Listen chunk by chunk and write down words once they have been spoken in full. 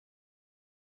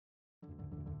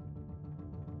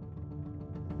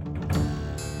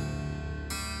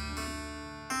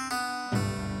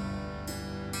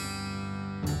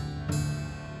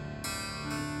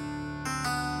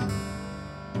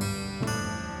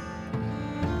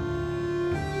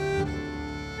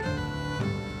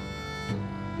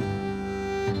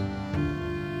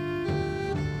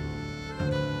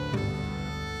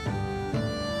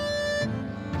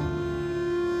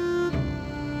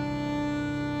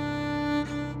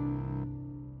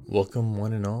Welcome,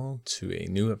 one and all, to a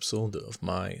new episode of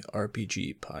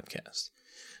MyRPG podcast.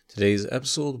 Today's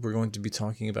episode, we're going to be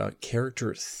talking about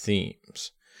character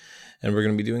themes. And we're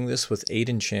going to be doing this with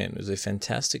Aiden Chan, who's a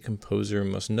fantastic composer,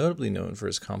 most notably known for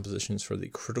his compositions for the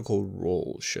Critical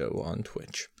Role show on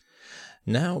Twitch.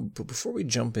 Now, but before we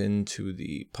jump into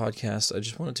the podcast, I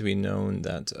just want it to be known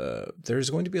that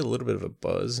there's going to be a little bit of a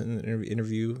buzz in the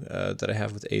interview that I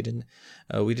have with Aiden.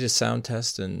 We did a sound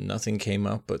test and nothing came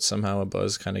up, but somehow a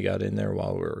buzz kind of got in there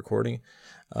while we were recording.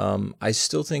 I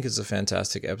still think it's a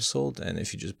fantastic episode, and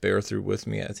if you just bear through with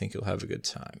me, I think you'll have a good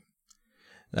time.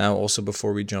 Now, also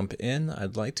before we jump in,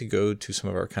 I'd like to go to some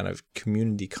of our kind of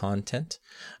community content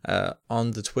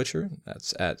on the Twitter.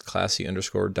 That's at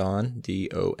classy_Don,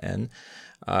 D-O-N.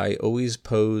 I always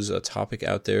pose a topic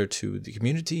out there to the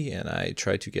community, and I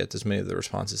try to get as many of the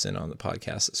responses in on the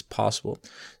podcast as possible.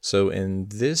 So in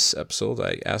this episode,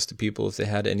 I asked the people if they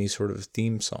had any sort of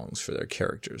theme songs for their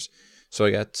characters. So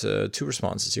I got two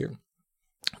responses here.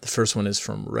 The first one is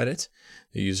from Reddit.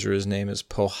 The user's name is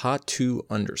Pohatu_.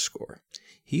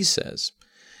 He says,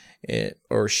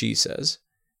 or she says,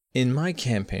 in my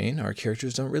campaign, our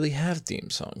characters don't really have theme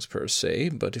songs per se,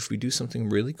 but if we do something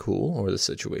really cool or the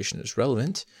situation is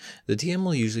relevant, the DM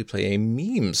will usually play a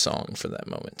meme song for that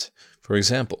moment. For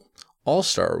example,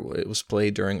 All-Star was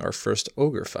played during our first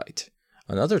ogre fight.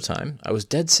 Another time, I was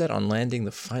dead set on landing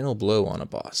the final blow on a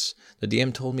boss. The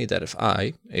DM told me that if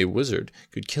I, a wizard,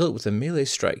 could kill it with a melee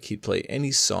strike, he'd play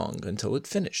any song until it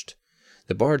finished.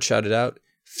 The bard shouted out,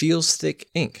 "Feels thick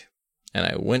ink," and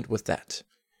I went with that.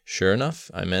 Sure enough,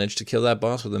 I managed to kill that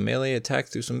boss with a melee attack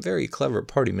through some very clever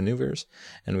party maneuvers,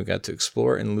 and we got to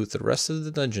explore and loot the rest of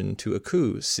the dungeon to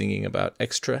Aku singing about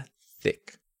extra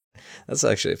thick. That's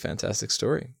actually a fantastic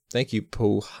story. Thank you,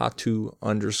 Pohatu_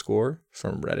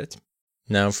 from Reddit.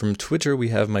 Now from Twitter, we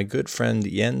have my good friend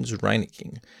Jens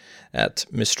Reineking at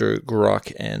Mr.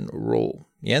 Grok and Roll.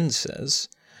 Jens says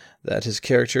that his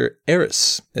character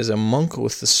Eris is a monk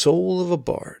with the soul of a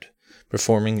bard.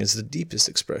 Performing is the deepest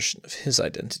expression of his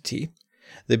identity.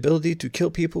 The ability to kill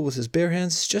people with his bare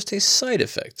hands is just a side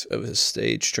effect of his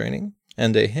stage training,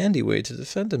 and a handy way to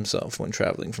defend himself when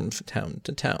traveling from town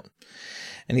to town.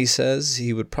 And he says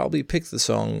he would probably pick the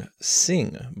song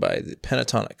Sing by the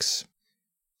Pentatonics.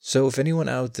 So if anyone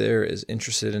out there is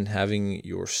interested in having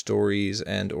your stories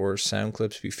and or sound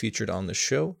clips be featured on the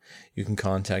show, you can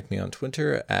contact me on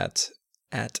Twitter at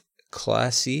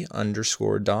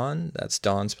classy_Don, that's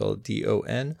Don spelled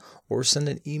D-O-N, or send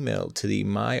an email to the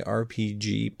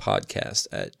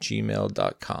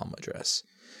myrpgpodcast@gmail.com address.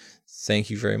 Thank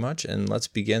you very much, and let's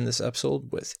begin this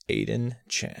episode with Aiden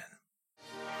Chan.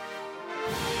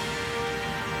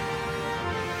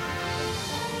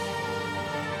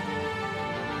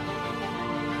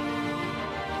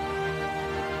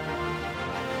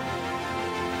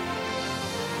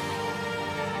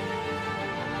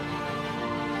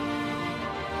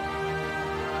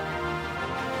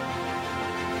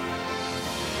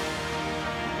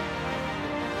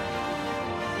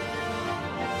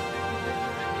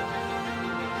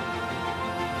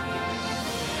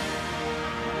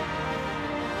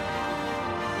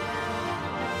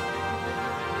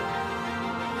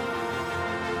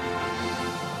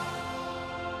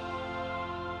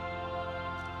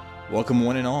 Welcome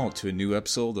one and all to a new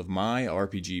episode of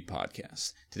MyRPG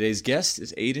podcast. Today's guest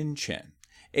is Aiden Chan.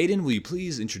 Aiden, will you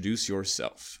please introduce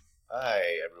yourself? Hi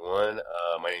everyone,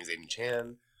 my name is Aiden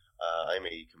Chan. I'm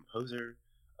a composer,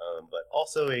 but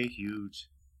also a huge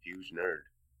nerd.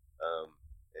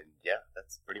 And yeah,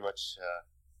 that's pretty much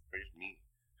me.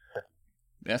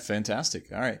 Yeah,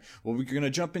 fantastic. All right. Well, we're going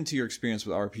to jump into your experience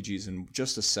with RPGs in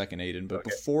just a second, Aiden. But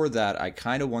Before that, I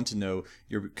kind of want to know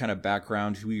your kind of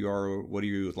background, who you are, what do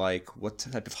you like, what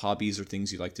type of hobbies or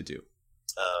things you like to do.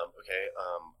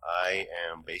 I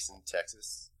am based in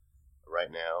Texas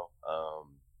right now.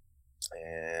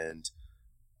 And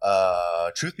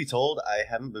truth be told, I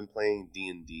haven't been playing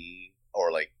D&D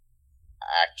or like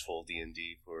actual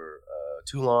D&D for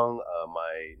too long.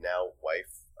 My now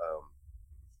wife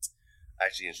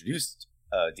actually introduced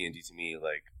D&D to me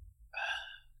like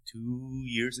 2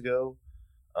 years ago,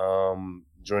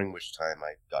 during which time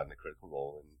I got into Critical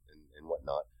Role and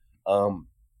whatnot.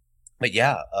 But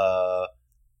yeah, I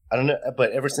don't know.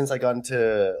 But ever since I got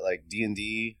into like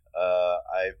D&D,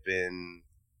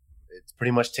 it's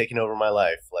pretty much taken over my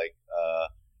life. Like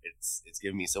it's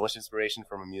given me so much inspiration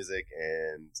from my music,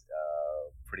 and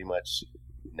pretty much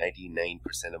 99%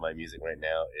 of my music right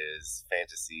now is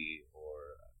fantasy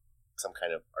or some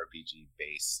kind of RPG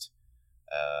based.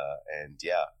 And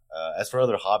yeah, as for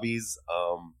other hobbies,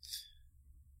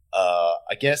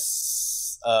 I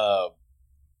guess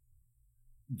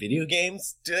video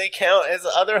games, do they count as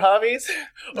other hobbies,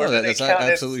 or No, do they that's count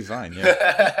absolutely fine.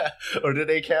 Yeah. or do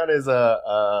they count as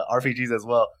RPGs as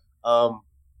well?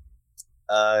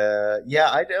 Yeah,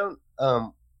 I don't.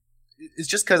 It's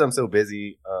just because I'm so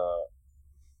busy,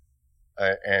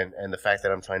 and the fact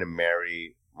that I'm trying to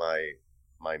marry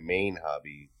my main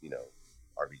hobby,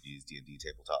 RPGs, D&D,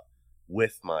 tabletop,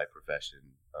 with my profession.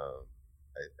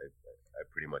 I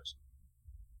pretty much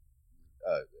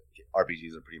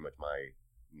RPGs are pretty much my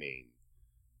main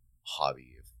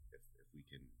hobby, if we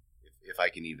can, if I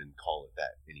can even call it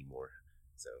that anymore.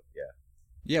 So yeah.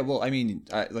 Yeah, well, I mean,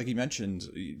 like you mentioned,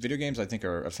 video games I think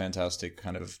are a fantastic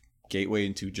kind of gateway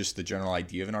into just the general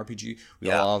idea of an RPG. We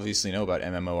Yeah. all obviously know about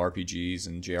MMORPGs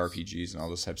and JRPGs and all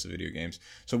those types of video games.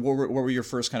 So what were your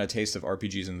first kind of taste of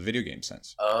RPGs in the video game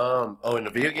sense? In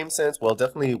the video game sense, well,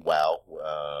 definitely WoW.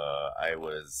 I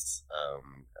was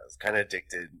kind of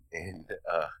addicted in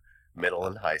middle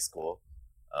and high school.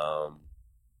 And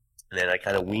then I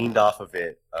kind of weaned off of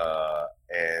it.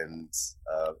 And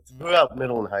throughout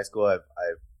middle and high school, I've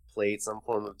played some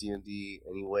form of D&D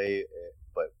anyway,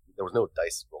 but there was no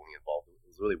dice rolling involved. It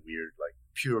was really weird, like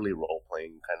purely role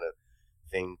playing kind of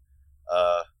thing.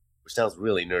 Which sounds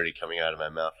really nerdy coming out of my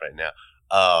mouth right now.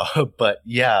 But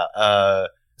yeah,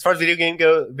 as far as video games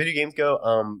go,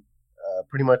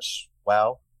 pretty much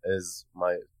WoW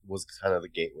was kind of the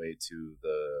gateway to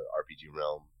the RPG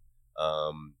realm.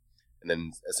 And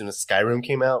then as soon as Skyrim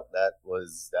came out, that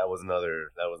was another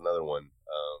one.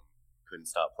 Couldn't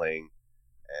stop playing,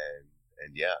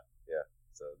 and yeah.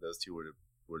 So those two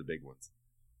were the big ones.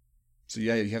 So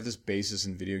yeah, you have this basis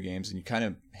in video games, and you kind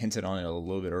of hinted on it a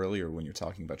little bit earlier when you're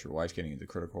talking about your wife getting into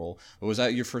Critical Role. But was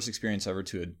that your first experience ever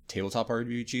to a tabletop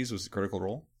RPGs? Was it Critical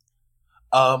Role?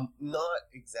 Not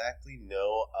exactly.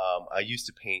 No. I used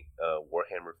to paint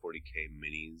Warhammer 40K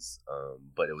minis,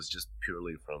 but it was just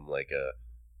purely from like a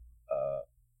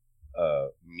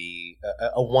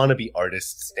wannabe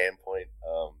artist standpoint.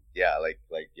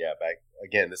 Back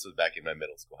again. This was back in my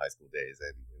middle school, high school days, and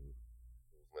it was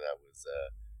when I was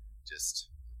just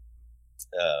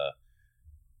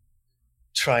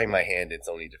trying my hand in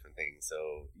so many different things.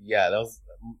 So yeah, that was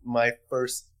my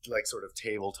first like sort of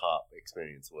tabletop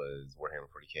experience was Warhammer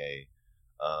 40K.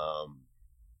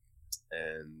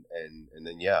 And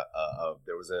then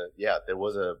there was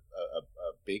a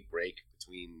big break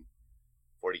between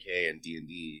 40K and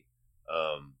D&D.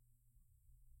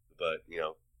 But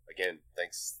again,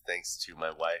 thanks to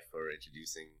my wife for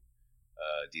introducing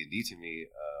D&D to me.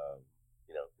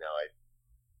 Now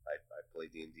I play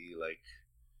D&D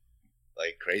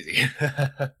like crazy.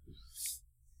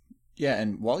 Yeah,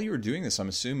 and while you were doing this, I'm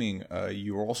assuming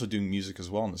you were also doing music as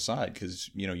well on the side,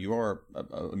 because you are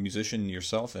a musician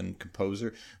yourself and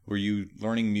composer. Were you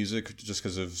learning music just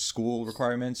because of school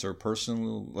requirements or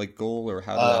personal like goal, or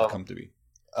how did that come to be?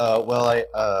 Well, I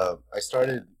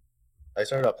started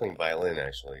out playing violin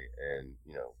actually, and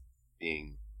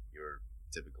being your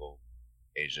typical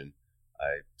Asian,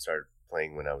 I started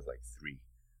playing when I was like 3.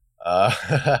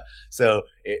 So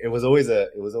it was always a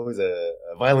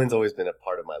violin's always been a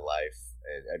part of my life,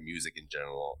 and music in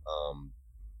general.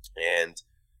 And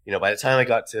by the time I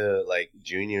got to like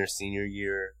junior senior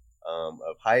year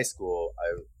of high school,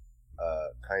 I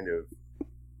kind of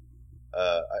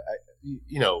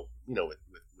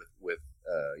with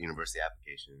university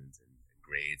applications and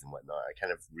grades and whatnot, I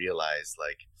kind of realized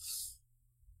like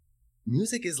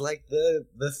music is like the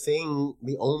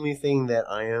only thing that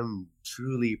I am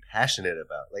truly passionate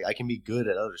about. Like I can be good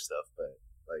at other stuff, but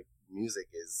like music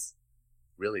is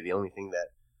really the only thing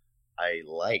that I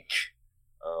like.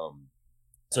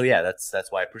 So yeah,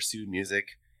 that's why I pursued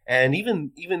music, and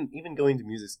even going to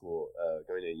music school,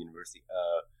 going to university.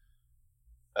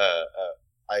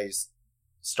 I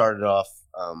started off.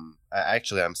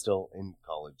 Actually, I'm still in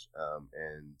college,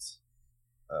 and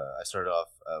I started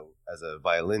off as a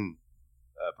violin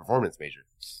performance major.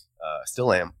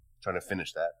 Still am trying to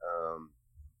finish that.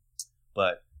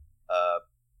 But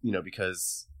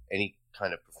because any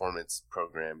kind of performance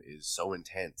program is so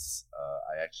intense,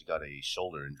 I actually got a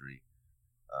shoulder injury,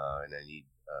 and I need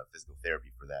physical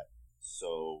therapy for that.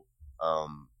 So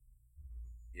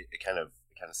it kind of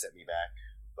set me back,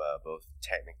 both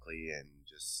technically and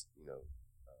just in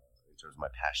terms of my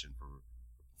passion for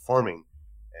performing.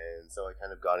 And so I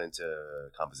kind of got into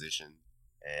composition.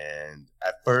 And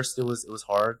at first it was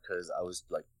hard because I was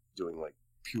like doing like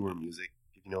pure music,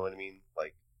 if you know what I mean,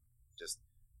 like just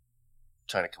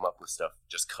trying to come up with stuff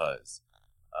just cause.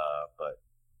 But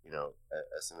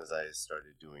as soon as I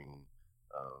started doing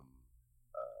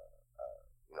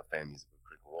fan music with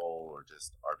Critical Role or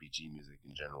just RPG music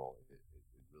in general, it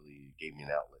really gave me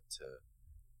an outlet to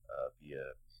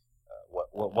via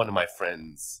what one of my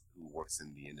friends who works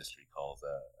in the industry calls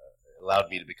allowed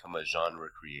me to become a genre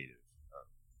creative.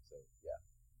 So yeah.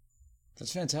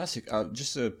 That's fantastic.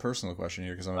 Just a personal question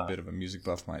here, because I'm a bit of a music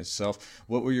buff myself.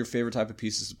 What were your favorite type of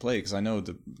pieces to play? Because I know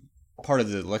the part of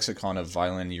the lexicon of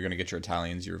violin, you're going to get your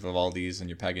Italians, your Vivaldis, and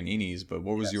your Paganinis. But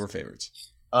what was your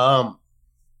favorites?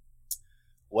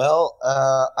 Well,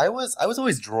 I was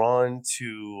always drawn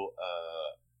to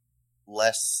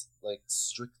less like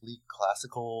strictly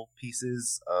classical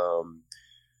pieces.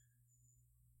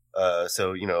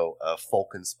 So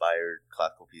folk inspired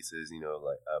classical pieces.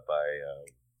 Like by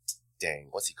dang,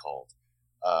 what's he called?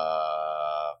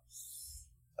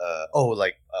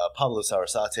 Pablo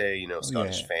Sarasate.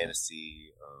 Scottish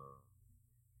fantasy.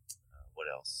 What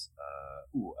else?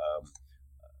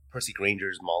 Percy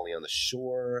Granger's Molly on the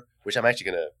Shore, which I'm actually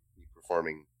going to be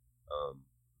performing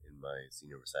in my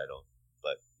senior recital.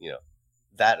 But,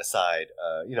 that aside,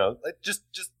 like just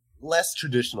less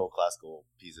traditional classical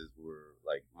pieces were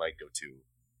like my go-to.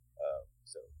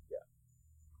 So, yeah.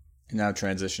 Now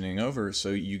transitioning over, so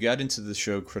you got into the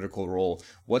show Critical Role.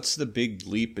 What's the big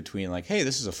leap between like, hey,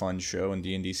 this is a fun show and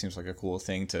D&D seems like a cool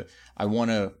thing to, I want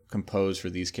to compose for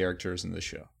these characters in this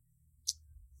show?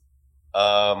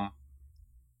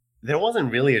 There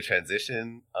wasn't really a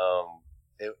transition.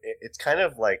 It's kind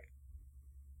of like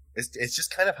it's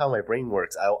just kind of how my brain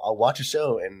works. I'll watch a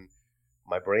show and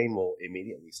my brain will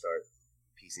immediately start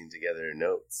piecing together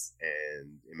notes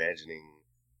and imagining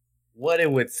what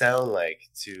it would sound like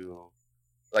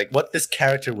what this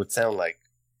character would sound like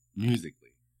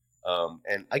musically.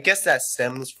 And I guess that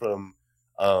stems from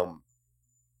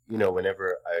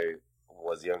whenever I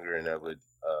was younger and I would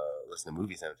listen to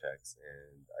movie soundtracks,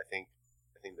 and I think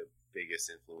the biggest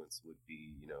influence would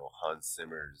be Hans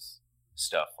Zimmer's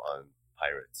stuff on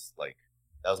Pirates. Like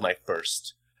that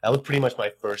was pretty much my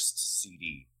first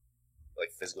CD,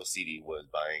 like physical CD, was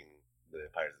buying the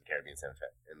Pirates of the Caribbean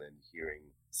soundtrack and then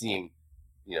seeing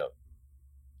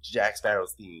Jack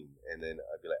Sparrow's theme, and then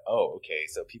I'd be like, oh, okay,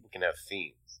 so people can have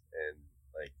themes, and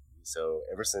like so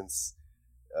ever since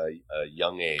a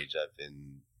young age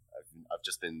I've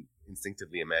just been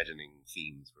instinctively imagining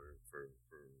themes for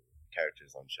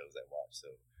characters on shows I watch. So,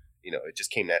 it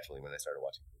just came naturally when I started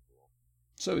watching football.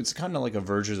 So it's kind of like a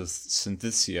version of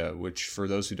synesthesia, which for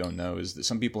those who don't know is that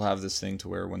some people have this thing to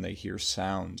where when they hear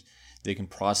sound, they can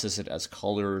process it as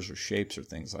colors or shapes or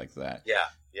things like that. Yeah.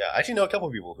 I actually know a couple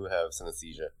of people who have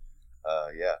synesthesia.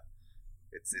 Yeah.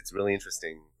 It's really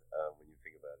interesting when you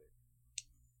think about it.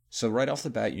 So right off the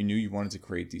bat, you knew you wanted to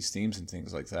create these themes and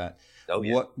things like that. Oh,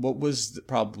 yeah. What was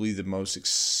probably the most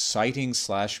exciting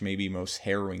 / maybe most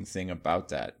harrowing thing about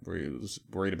that? Were you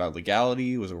worried about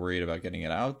legality? Was it worried about getting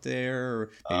it out there?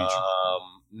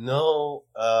 No.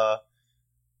 I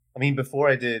mean, before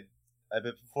I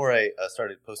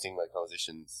started posting my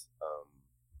compositions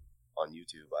on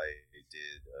YouTube, I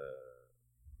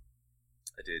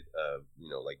did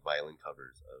like violin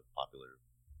covers of popular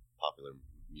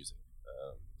music.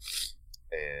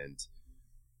 And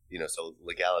so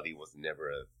legality was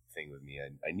never a thing with me.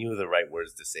 I knew the right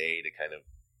words to say to kind of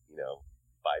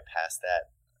bypass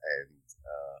that,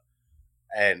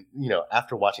 and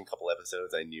after watching a couple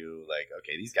episodes, I knew like,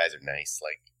 okay, these guys are nice.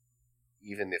 Like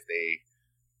even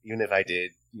if I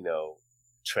did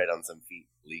tread on some feet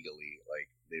legally, like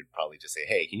they'd probably just say,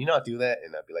 hey, can you not do that?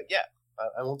 And I'd be like, yeah,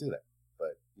 I won't do that.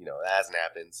 But that hasn't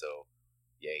happened, so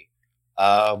yay.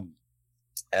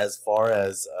 As far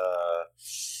as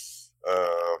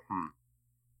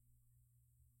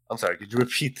I'm sorry, could you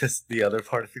repeat the other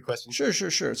part of the question? Sure.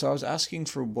 So I was asking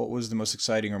for what was the most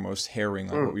exciting or most harrowing,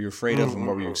 like what were you afraid of and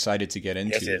what were you excited to get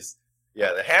into? Yes.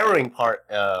 Yeah, the harrowing part,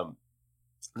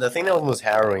 the thing that was most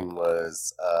harrowing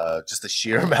was just the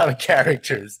sheer amount of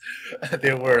characters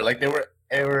there were. Like there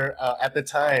were at the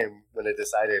time when I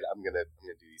decided I'm gonna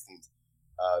do these themes,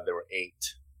 there were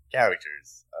 8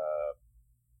 characters.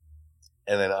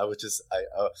 And then I was just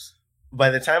by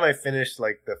the time I finished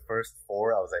like the first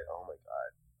 4, I was like, oh my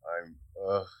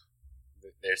god,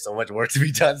 there's so much work to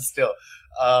be done still.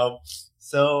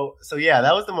 So yeah,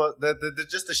 that was the most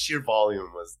just the sheer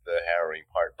volume was the harrowing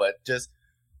part, but just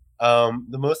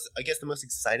the most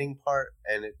exciting part,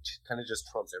 and it kind of just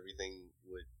trumps everything,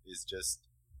 is just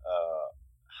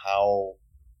how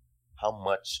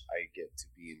much I get to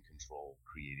be in control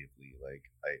creatively. Like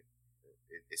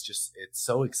it's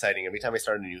so exciting every time I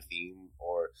start a new theme,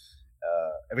 or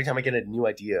every time I get a new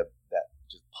idea that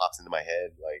just pops into my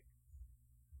head. Like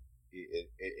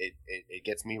it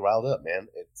gets me riled up, man.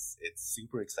 It's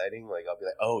super exciting. Like I'll be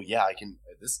like, oh yeah, I can.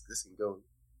 This can go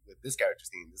with this character's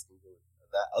theme. This can go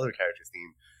with that other character's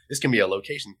theme. This can be a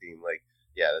location theme. Like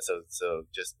yeah, so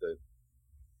just the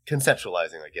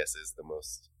conceptualizing, I guess, is the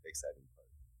most exciting part.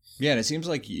 Yeah, and it seems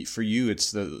like for you,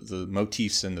 it's the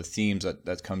motifs and the themes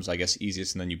that comes, I guess,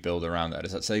 easiest, and then you build around that.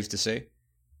 Is that safe to say?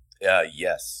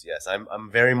 Yes. I'm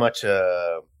very much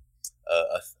a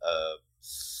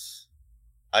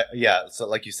yeah. So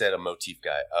like you said, a motif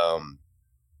guy.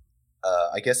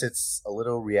 I guess it's a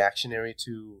little reactionary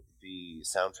to the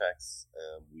soundtracks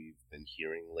we've been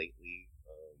hearing lately.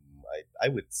 I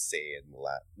would say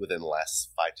within the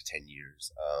last 5 to 10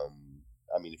 years.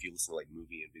 I mean, if you listen to like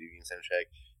movie and video game soundtrack,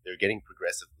 they're getting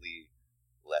progressively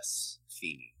less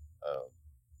themey.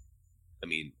 I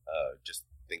mean, just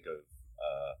think of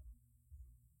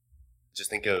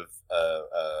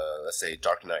let's say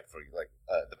Dark Knight for like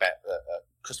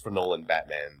Christopher Nolan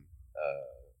Batman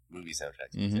movie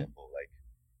soundtracks, for example. Like,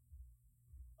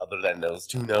 other than those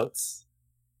two notes.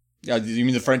 Yeah, you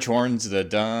mean the French horns, the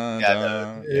dun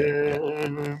dun?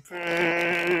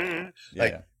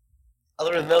 Yeah.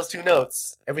 Other than those two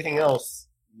notes, everything else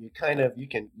you can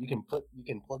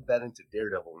plug that into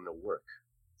Daredevil and it'll work.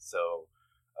 So,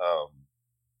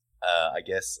 I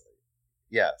guess,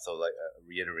 yeah. So like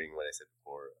reiterating what I said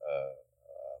before,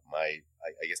 I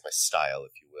guess my style,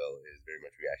 if you will, is very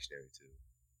much reactionary to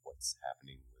what's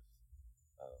happening with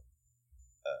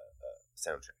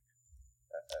soundtrack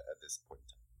at this point in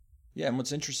time. Yeah, and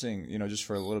what's interesting, just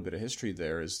for a little bit of history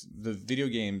there, is the video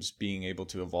games being able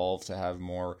to evolve to have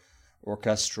more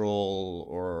orchestral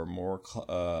or more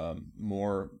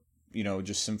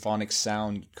just symphonic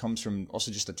sound comes from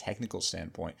also just a technical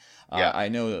standpoint. Yeah. I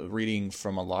know reading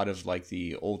from a lot of like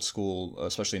the old school,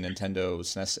 especially Nintendo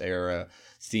SNES era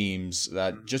themes,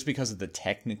 that just because of the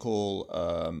technical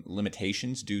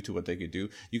limitations due to what they could do,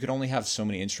 you could only have so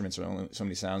many instruments or only so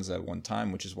many sounds at one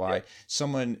time, which is why so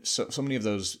many of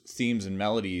those themes and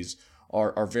melodies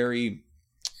are very.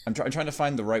 I'm trying to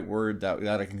find the right word that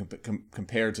I can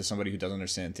compare to somebody who doesn't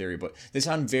understand theory, but they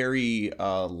sound very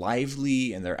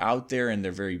lively, and they're out there, and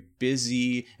they're very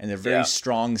busy, and they're very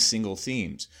strong single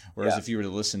themes. Whereas if you were to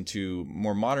listen to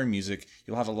more modern music,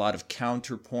 you'll have a lot of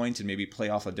counterpoint and maybe play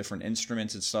off of different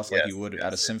instruments and stuff like you would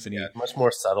at a symphony. Yeah, much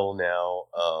more subtle now.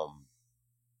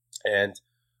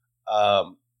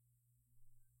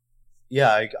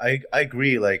 I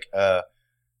agree. Like,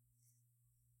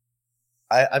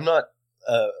 I'm not.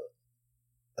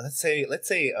 Let's say I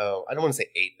don't want to say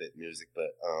 8-bit music,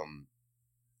 but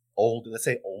let's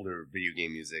say older video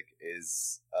game music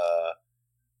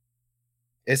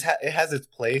it has its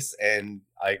place, and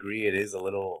I agree it is a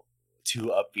little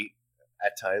too upbeat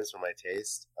at times for my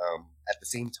taste. At the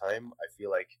same time, I feel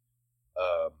like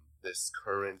this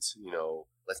current,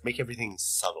 let's make everything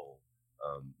subtle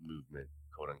movement,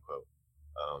 quote unquote,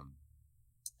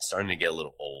 starting to get a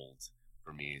little old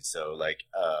for me. So like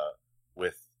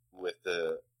with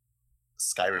the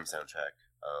Skyrim soundtrack,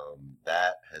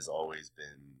 that has always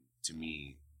been to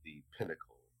me the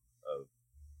pinnacle of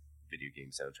video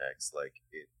game soundtracks. Like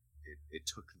it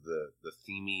took the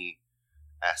themey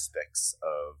aspects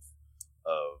of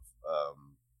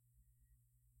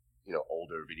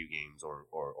older video games or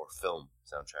film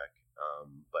soundtrack,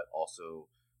 but also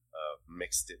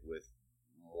mixed it with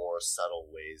more subtle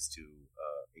ways to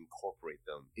incorporate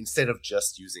them instead of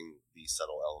just using the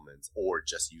subtle elements or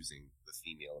just using the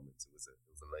theme elements. It was a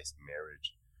nice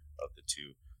marriage of the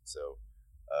two. So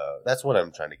that's what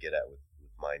I'm trying to get at with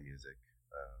my music.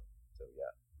 So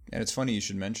yeah. And it's funny you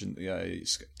should mention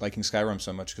liking Skyrim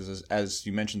so much, because as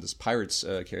you mentioned this Pirates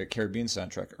Caribbean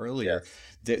soundtrack earlier,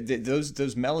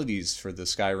 those melodies for the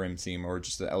Skyrim theme, or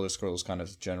just the Elder Scrolls kind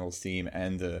of general theme,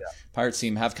 and the Pirates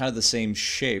theme have kind of the same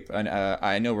shape. And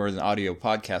I know we're an audio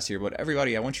podcast here, but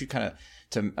everybody, I want you kind of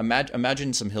to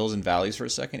imagine some hills and valleys for a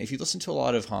second. If you listen to a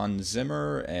lot of Hans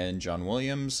Zimmer and John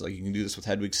Williams, like you can do this with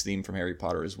Hedwig's theme from Harry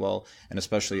Potter as well, and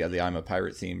especially the I'm a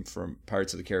Pirate theme from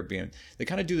Pirates of the Caribbean. They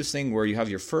kind of do this thing where you have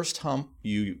your first hump,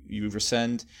 you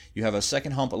rescend, you have a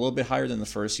second hump a little bit higher than the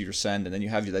first, you rescend, and then you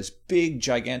have this big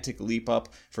gigantic leap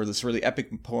up for this really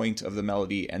epic point of the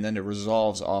melody, and then it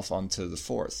resolves off onto the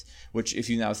fourth, which if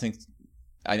you now think,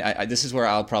 this is where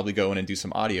I'll probably go in and do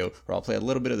some audio where I'll play a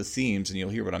little bit of the themes and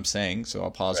you'll hear what I'm saying. So I'll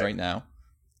pause right now.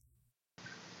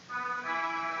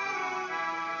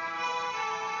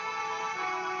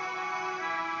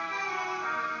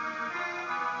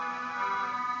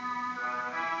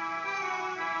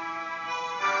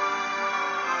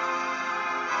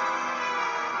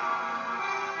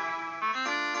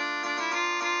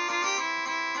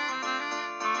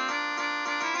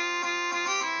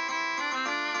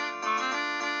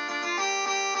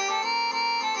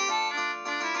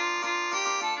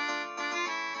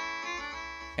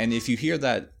 And if you hear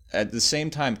that at the same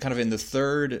time, kind of in the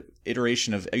third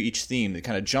iteration of each theme, it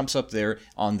kind of jumps up there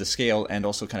on the scale and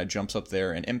also kind of jumps up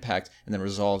there in impact and then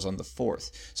resolves on the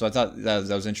fourth. So I thought that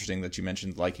was interesting that you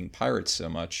mentioned liking Pirates so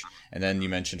much. And then you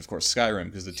mentioned, of course, Skyrim,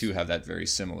 because the two have that very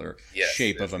similar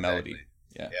shape of a melody.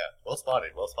 Yeah. Well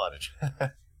spotted.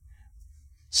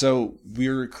 So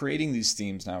we're creating these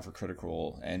themes now for Critical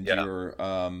Role, and you're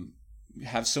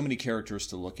have so many characters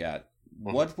to look at.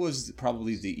 What was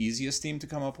probably the easiest theme to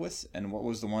come up with, and what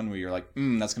was the one where you're like,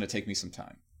 that's going to take me some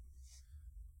time?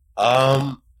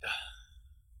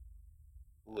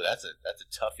 Ooh, that's a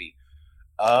toughie.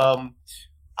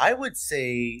 I would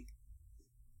say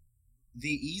the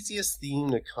easiest theme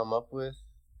to come up with,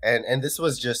 and this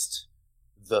was just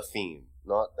the theme,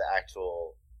 not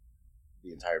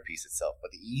the entire piece itself,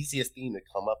 but the easiest theme to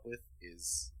come up with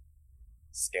is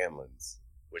Scanlan's,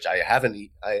 which I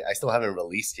still haven't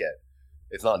released yet.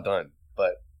 It's not done,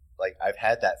 but like I've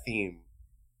had that theme,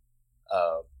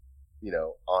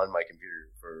 on my computer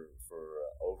for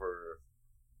a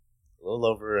little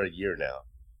over a year now.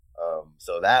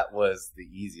 So that was the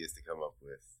easiest to come up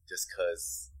with, just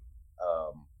because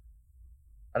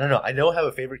I don't know. I don't have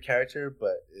a favorite character,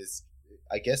 but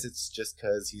I guess it's just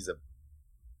because he's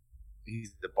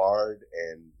the bard,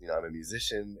 and I'm a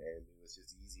musician, and it was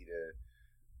just easy to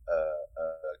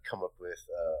come up with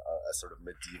a sort of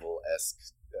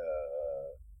medieval-esque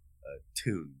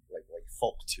tune, like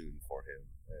folk tune for him.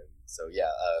 And so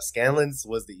Scanlan's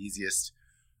was the easiest.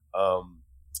 But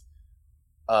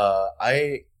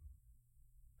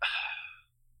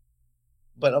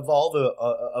of all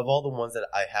the ones that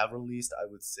I have released, I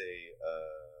would say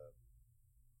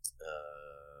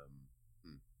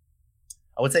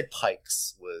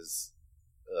Pike's was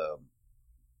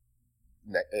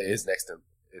is next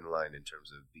in line in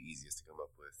terms of the easiest to come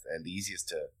up with and the easiest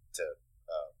to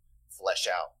flesh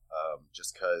out.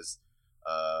 Just because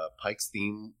Pike's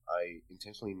theme I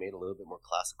intentionally made a little bit more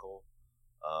classical,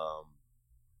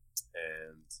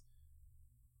 and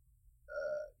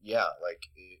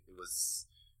it was,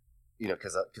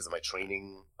 because of my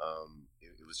training,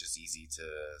 it was just easy to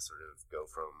sort of go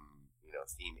from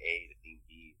theme A to theme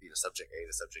B, subject A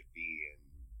to subject B, and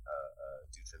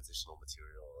do transitional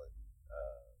material, and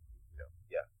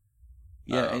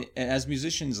and as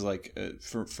musicians, like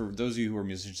for those of you who are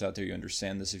musicians out there, you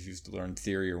understand this if you've learned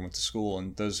theory or went to school,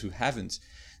 and those who haven't,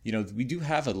 we do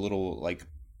have a little like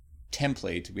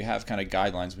template. We have kind of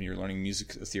guidelines when you're learning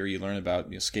music theory. You learn about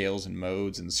scales and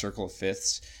modes and the circle of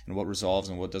fifths and what resolves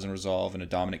and what doesn't resolve, and a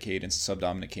dominant cadence, a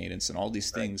subdominant cadence, and all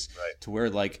these things. Right. To where,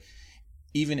 like,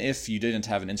 even if you didn't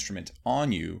have an instrument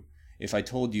on you, if I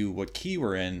told you what key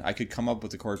we're in, I could come up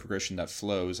with a chord progression that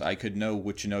flows. I could know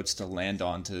which notes to land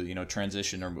on to,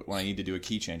 transition, or when I need to do a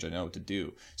key change, I know what to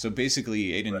do. So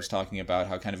basically, Aiden was talking about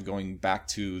how kind of going back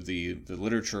to the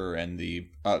literature and the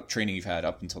training you've had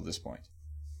up until this point.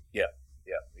 Yeah,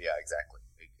 exactly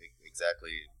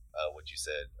what you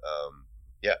said.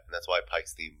 And that's why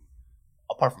Pike's theme,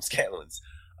 apart from Scanlan's,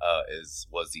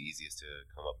 was the easiest to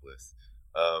come up with.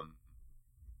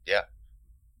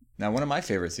 Now, one of my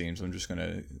favorite themes, I'm just going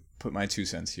to put my 2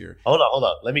 cents here. Hold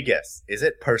on. Let me guess. Is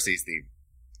it Percy's theme?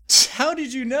 How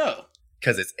did you know?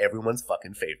 Because it's everyone's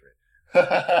fucking favorite.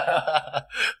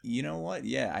 You know what?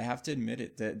 Yeah, I have to admit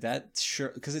it.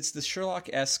 Because it's the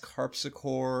Sherlock-esque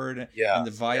harpsichord and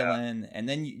the violin, and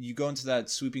then you go into that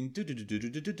sweeping.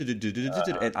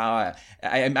 And I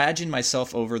imagine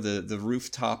myself over the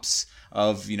rooftops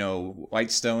of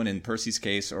Whitestone in Percy's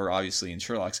case, or obviously in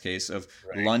Sherlock's case, of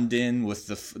London with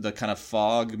the kind of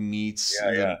fog meets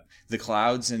the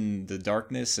clouds and the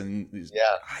darkness, and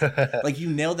like you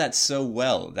nailed that so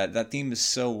well. That theme is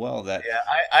so well that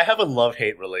I have a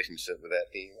love-hate relationship with that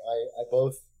theme.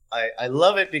 I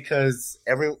love it because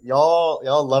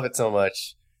y'all love it so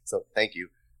much. So thank you.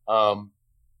 And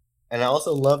I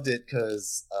also loved it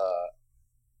because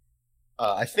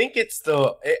I think it's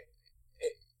the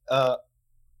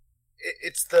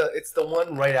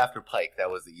one right after Pike that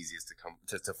was the easiest to come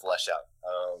to flesh out.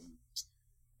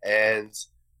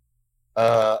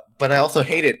 But I also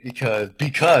hate it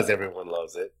because everyone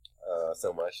loves it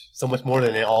so much more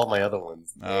than all my other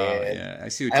ones. I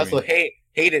see what you mean. I also hate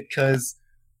it because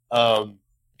I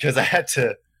had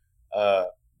to I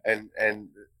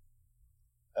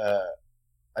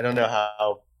don't know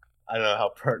how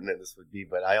pertinent this would be,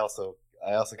 but I also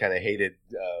kind of hated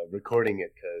recording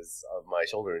it because of my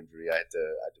shoulder injury. I had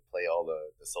to play all the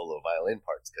solo violin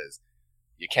parts because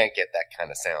you can't get that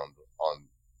kind of sound on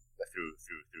through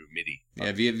MIDI.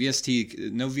 Yeah,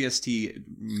 VST. No VST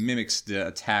mimics the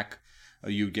attack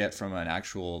you get from an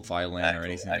actual violin or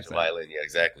anything like that. Violin, yeah,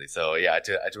 exactly. So I had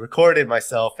to record it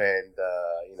myself, and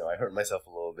I hurt myself a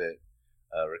little bit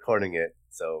recording it.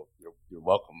 So you're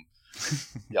welcome,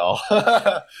 y'all.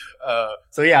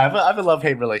 So yeah, I have a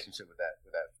love-hate relationship with that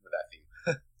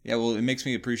theme. Yeah, well, it makes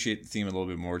me appreciate the theme a little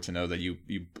bit more to know that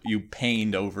you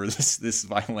pained over this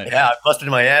violent. Yeah, I busted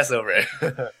my ass over it.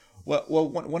 Well,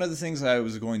 one of the things I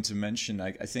was going to mention,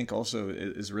 I think also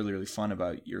is really, really fun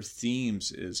about your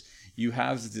themes is you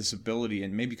have this ability,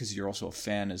 and maybe because you're also a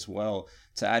fan as well,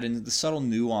 to add in the subtle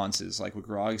nuances, like with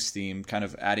Grog's theme, kind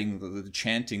of adding the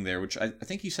chanting there, which I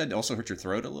think you said also hurt your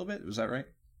throat a little bit. Was that right?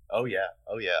 Oh yeah.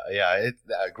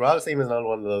 Grog's theme is not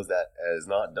one of those that is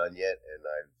not done yet, and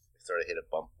I've sort of hit a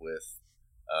bump with,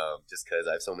 just because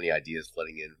I have so many ideas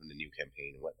flooding in from the new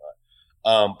campaign and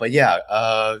whatnot. But yeah,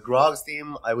 Grog's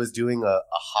theme, I was doing a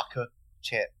haka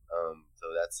chant. So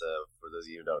that's for those of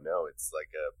you who don't know, it's like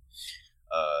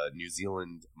a New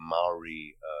Zealand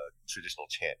Maori traditional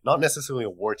chant. Not necessarily a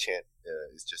war chant.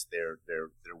 It's just their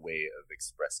way of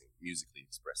musically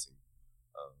expressing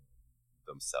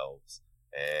themselves.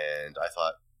 And I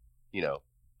thought,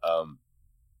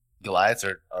 Goliaths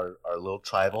are a little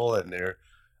tribal, and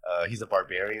he's a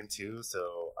barbarian too.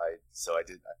 So I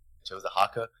chose the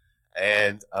haka.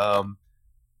 And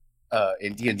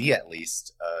in D&D at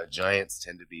least, giants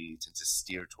tend to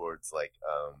steer towards like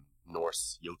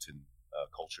Norse Jotun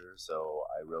culture. So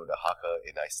I wrote a haka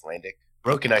in Icelandic,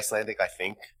 broken Icelandic, I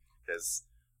think, because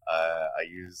I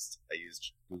used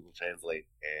Google Translate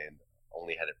and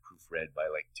only had it proofread by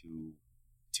like two.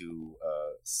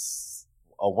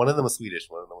 One of them was Swedish,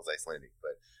 one of them was Icelandic,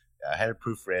 but I had it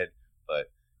proofread. But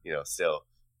still,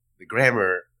 the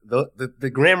grammar.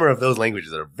 The grammar of those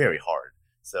languages are very hard.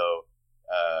 So,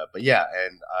 but yeah,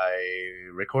 and I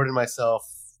recorded myself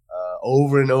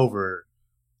over and over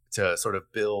to sort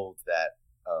of build that.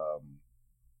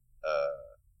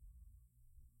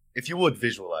 If you would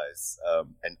visualize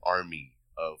an army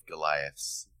of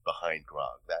Goliaths behind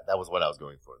Grog, that was what I was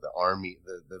going for. The army,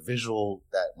 the visual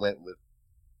that went with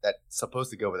that's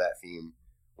supposed to go with that theme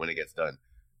when it gets done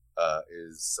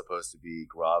is supposed to be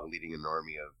Grog leading an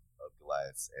army of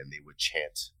Goliaths, and they would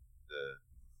chant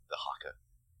the haka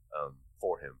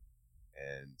for him.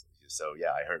 And so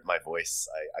yeah, I heard my voice.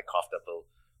 I coughed up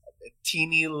a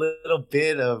teeny little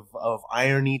bit of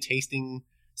irony tasting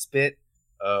spit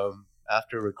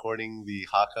after recording the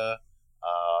haka.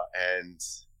 And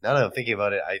now that I'm thinking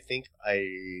about it, I think I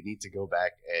need to go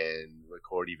back and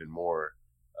record even more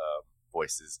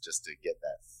voices just to get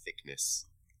that thickness.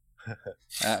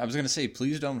 I was going to say,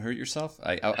 please don't hurt yourself.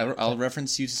 I'll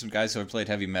reference you to some guys who I played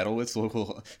heavy metal with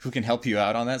who can help you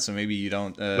out on that, so maybe you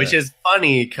don't... Which is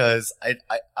funny, because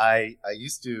I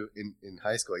used to, in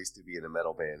high school, I used to be in a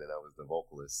metal band, and I was the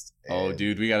vocalist. Oh,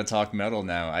 dude, we got to talk metal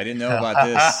now. I didn't know about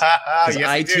this. Because yes,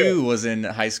 I, too, was in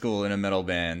high school in a metal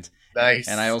band. Nice.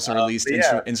 And I also released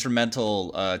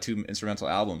instrumental 2 instrumental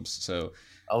albums, so...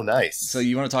 Oh, nice. So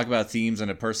you want to talk about themes and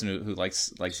a person who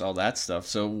likes all that stuff.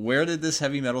 So where did this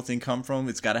heavy metal thing come from?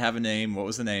 It's got to have a name. What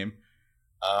was the name?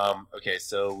 Okay,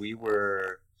 so we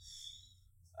were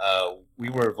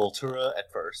Voltura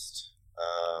at first,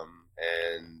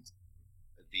 and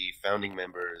the founding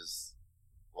members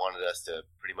wanted us to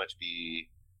pretty much be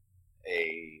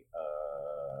a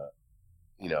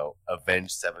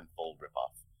Avenged Sevenfold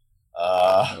ripoff.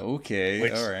 Okay,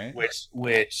 all right. Which,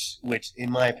 in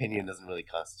my opinion, doesn't really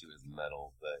constitute as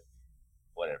metal, but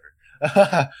whatever.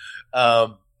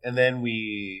 And then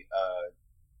the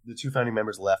 2 founding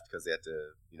members left because they had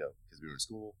to, because we were in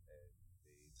school, and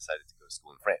they decided to go to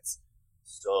school in France.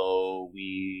 So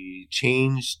we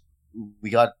changed. We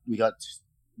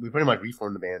pretty much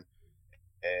reformed the band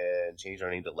and changed our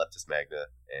name to Leptis Magna,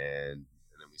 and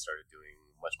then we started doing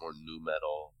much more nu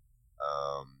metal.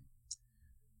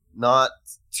 Not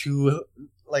too,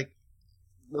 like,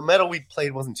 the metal we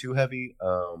played wasn't too heavy.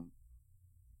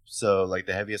 So like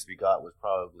the heaviest we got was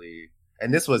probably,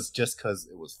 and this was just because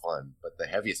it was fun, but the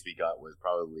heaviest we got was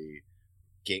probably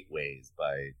Gateways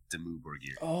by Dimmu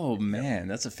Borgir. Oh man,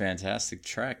 that's a fantastic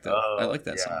track though. I like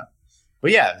that song.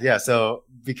 But yeah. So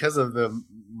because of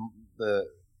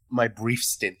my brief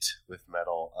stint with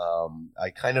metal,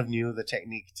 I kind of knew the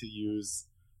technique to use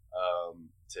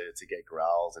to get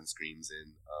growls and screams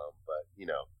in, but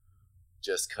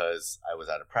just because I was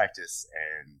out of practice,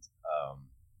 and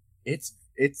it's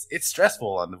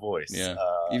stressful on the voice. Yeah,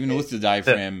 even with the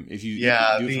diaphragm, if you do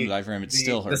it from the diaphragm, it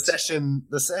still hurts.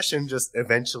 The session just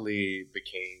eventually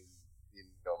became,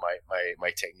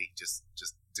 my technique just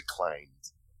declined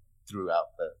throughout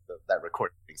that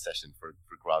recording session for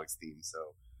Grog's theme.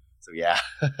 So yeah,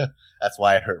 that's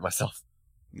why I hurt myself.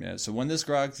 Yeah, so when this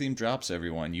Grog theme drops,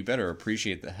 everyone, you better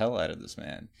appreciate the hell out of this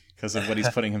man because of what he's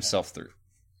putting himself through.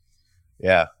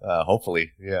 Yeah,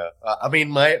 hopefully. Yeah. I mean,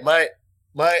 my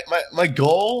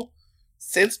goal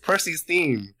since Percy's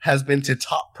theme has been to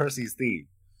top Percy's theme.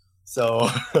 So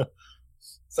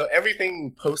so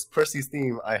everything post Percy's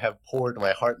theme, I have poured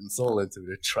my heart and soul into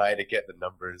to try to get the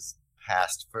numbers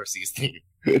past Percy's theme.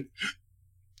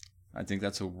 I think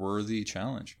that's a worthy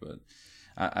challenge, but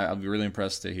I'll be really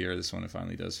impressed to hear this when it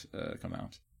finally does come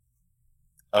out.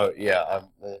 Oh yeah,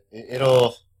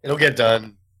 it'll get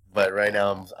done. But right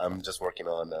now, I'm just working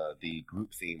on the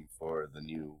group theme for the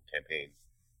new campaign,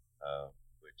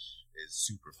 which is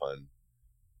super fun.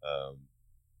 Um,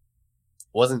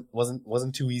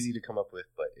 wasn't too easy to come up with,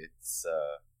 but it's.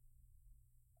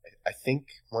 I think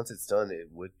once it's done, it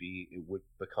would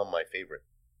become my favorite.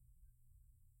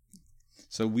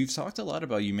 So we've talked a lot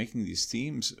about you making these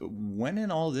themes. When in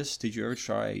all this did you ever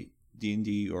try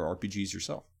D&D or RPGs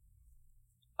yourself?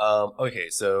 Okay,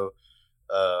 so.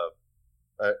 I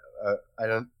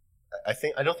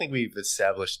don't think we've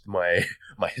established my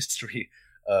history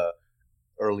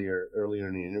earlier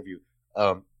in the interview.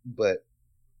 But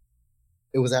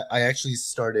it was I actually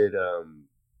started.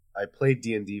 I played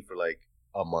D&D for like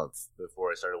a month before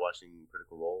I started watching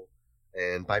Critical Role,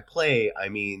 and by play I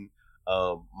mean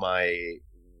my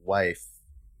wife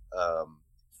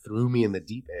threw me in the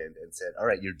deep end and said, "All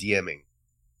right, you're DMing."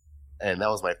 And that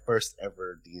was my first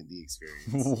ever D&D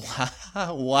experience.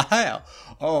 Wow.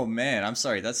 Oh man, I'm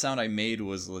sorry. That sound I made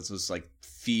was like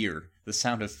fear. The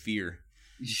sound of fear.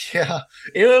 Yeah,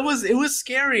 it was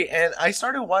scary, and I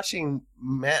started watching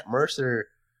Matt Mercer,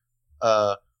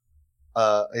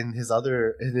 in his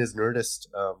Nerdist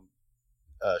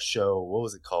show. What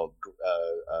was it called?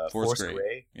 Force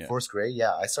Gray. Yeah. Force Gray.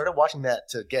 Yeah, I started watching that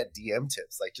to get DM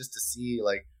tips, like just to see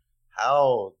like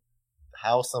how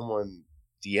someone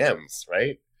DMs,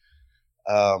 right?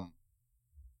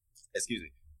 Excuse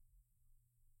me.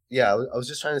 Yeah, I was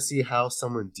just trying to see how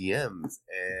someone DMs,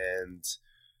 and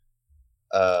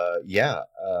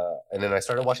and then I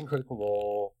started watching Critical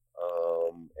Role,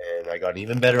 and I got an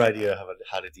even better idea of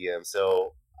how to DM.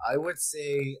 So I would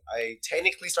say I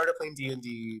technically started playing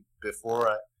D&D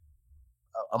before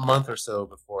a month or so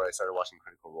before I started watching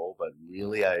Critical Role, but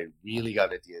I really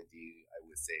got into D&D. I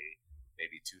would say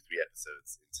maybe 2-3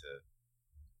 episodes into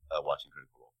watching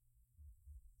Critical Role.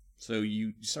 So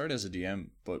you started as a DM,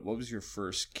 but what was your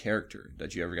first character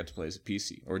that you ever got to play as a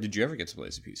PC? Or did you ever get to play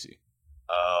as a PC?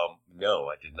 No,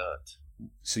 I did not.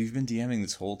 So you've been DMing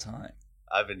this whole time?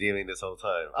 I've been DMing this whole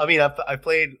time. I mean, I've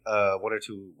played one or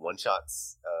two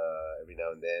one-shots every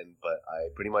now and then, but I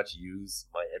pretty much use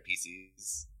my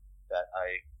NPCs that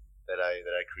I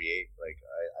create. Like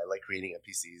I like creating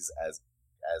NPCs as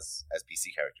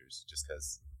PC characters, just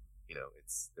because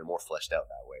they're more fleshed out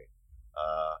that way.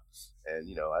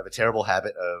 And I have a terrible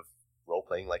habit of role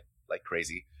playing like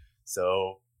crazy.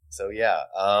 So yeah.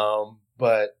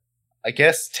 But I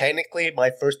guess technically my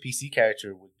first PC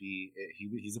character would be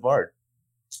he's a bard.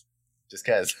 Just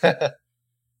cause. I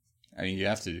mean, you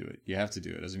have to do it. You have to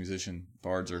do it as a musician.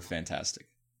 Bards are fantastic.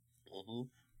 Mm-hmm.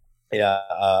 Yeah,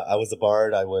 I was a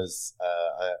bard. I was.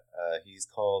 He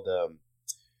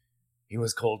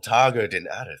was called Targa den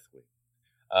Arithwy.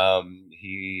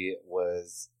 He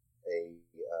was a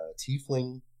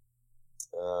tiefling.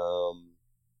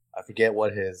 I forget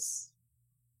what his.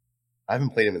 I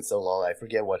haven't played him in so long. I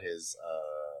forget what his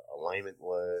alignment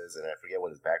was, and I forget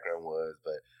what his background was.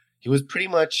 But he was pretty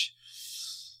much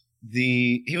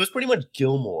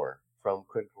Gilmore from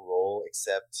Critical Role,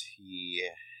 except he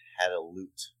had a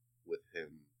lute with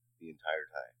him the entire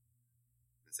time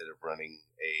instead of running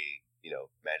a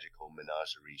magical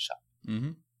menagerie shop.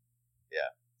 Mm-hmm.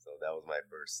 Yeah, so that was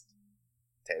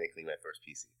technically my first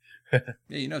PC.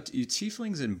 Yeah,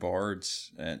 tieflings and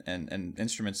bards and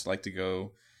instruments like to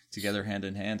go together hand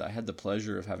in hand. I had the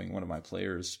pleasure of having one of my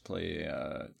players play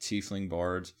a tiefling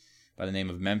bard by the name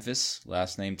of Memphis,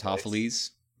 last name Topheles.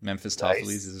 Nice. Memphis Topheles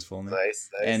is his full name. Nice.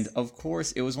 And of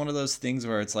course, it was one of those things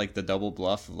where it's like the double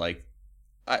bluff of like,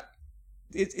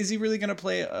 is he really going to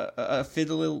play a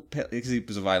fiddle? Because he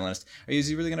was a violinist. Is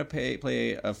he really going to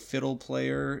play a fiddle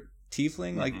player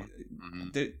tiefling? Like,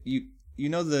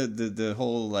 the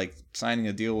whole like signing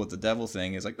a deal with the devil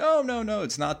thing is like, no,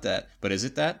 it's not that. But is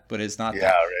it that? But it's not that.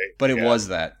 Right. But it was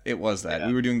that. It was that. Yeah.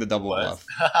 We were doing the double bluff.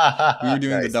 We were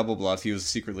doing the double bluff. He was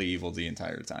secretly evil the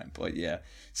entire time. But yeah.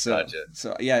 So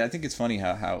yeah, I think it's funny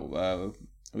how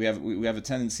we have a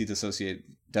tendency to associate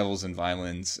devils and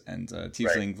violins, and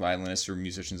tiefling violinists or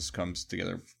musicians comes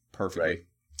together perfectly.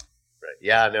 Right.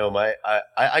 Yeah. No.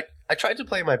 I tried to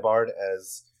play my bard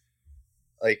as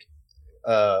like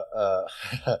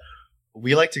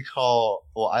we like to call,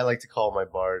 well, I like to call my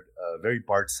bard very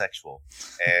bard sexual,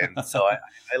 and so I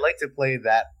like to play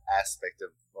that aspect of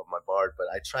my bard, but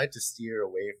I tried to steer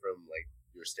away from like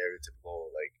your stereotypical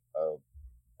like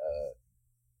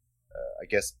I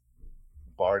guess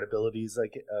bard abilities,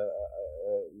 like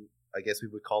I guess we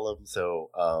would call them.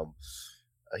 So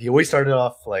he always started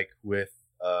off like with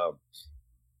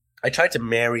I tried to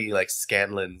marry like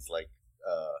Scanlan's like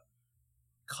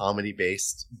comedy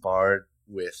based bard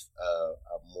with a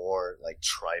more like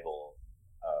tribal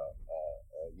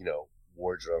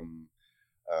war drum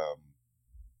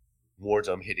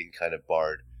hitting kind of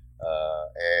bard,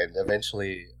 and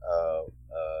eventually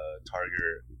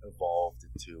Target evolved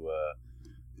into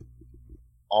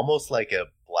almost like a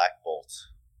Black Bolt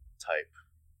type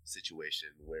situation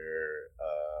where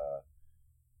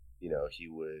he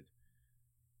would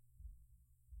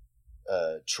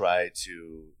try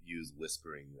to use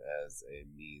whispering as a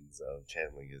means of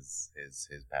channeling his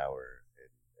power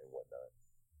and whatnot,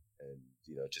 and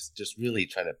just really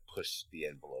trying to push the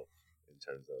envelope in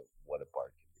terms of what a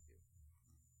bard can do.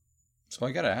 So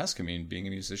I gotta ask, I mean, being a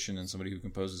musician and somebody who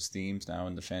composes themes now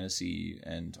in the fantasy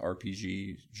and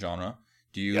RPG genre,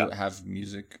 do you have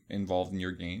music involved in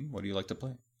your game? What do you like to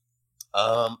play?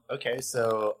 Okay,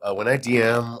 so when I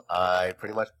DM, I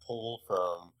pretty much pull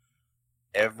from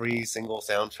every single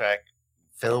soundtrack,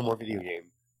 film or video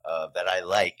game that I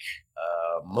like.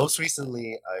 Most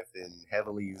recently, I've been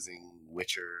heavily using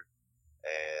Witcher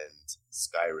and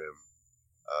Skyrim,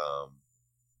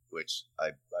 which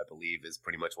I believe is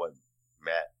pretty much what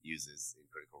Matt uses in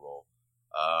Critical Role.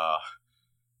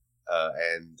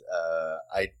 And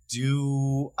I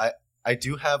do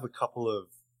have a couple of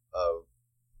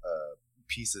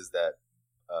pieces that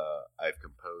I've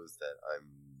composed that I'm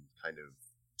kind of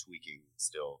tweaking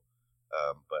still,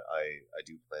 but I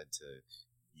do plan to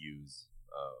use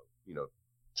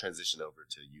transition over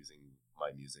to using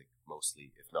my music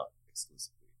mostly, if not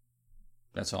exclusively.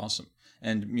 That's awesome.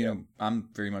 And you know, I'm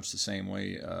very much the same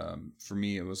way. For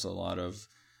me, it was a lot of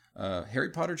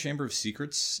Harry Potter Chamber of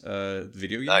Secrets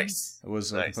video game. Nice. It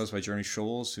was composed by Journey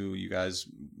Scholes, who you guys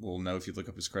will know if you look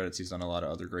up his credits. He's done a lot of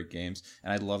other great games,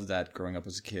 and I loved that growing up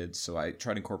as a kid. So I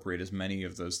try to incorporate as many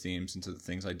of those themes into the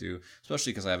things I do,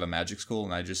 especially because I have a magic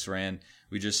school, and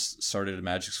we just started a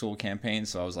magic school campaign.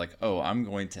 So I was like, oh, I'm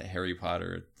going to Harry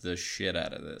Potter the shit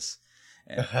out of this.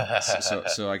 And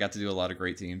so I got to do a lot of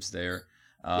great themes there.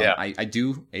 I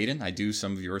do, Aiden, I do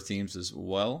some of your themes as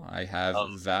well. I have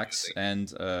Vax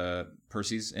and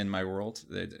Percy's in my world.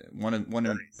 One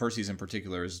of Percy's in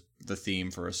particular is the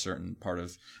theme for a certain part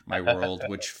of my world,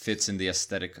 which fits in the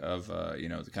aesthetic of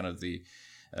the kind of the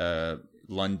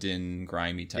London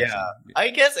grimy type. Yeah, thing.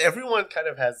 I guess everyone kind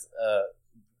of has a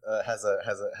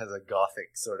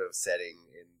gothic sort of setting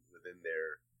within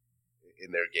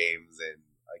their games, and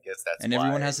I guess that's and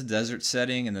everyone has a desert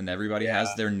setting, and then everybody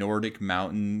has their Nordic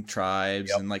mountain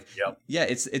tribes, and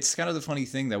it's kind of the funny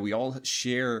thing that we all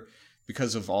share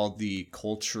because of all the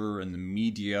culture and the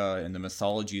media and the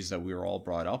mythologies that we were all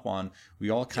brought up on. We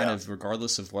all kind of,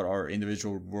 regardless of what our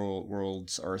individual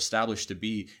worlds are established to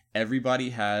be, everybody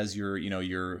has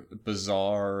your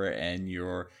bazaar and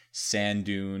your sand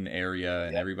dune area,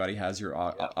 and everybody has your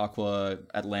aqua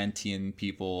Atlantean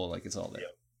people. Like, it's all there.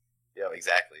 Yeah,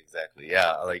 exactly.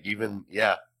 Yeah, like even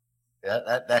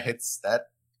that hits that.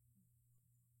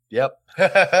 Yep,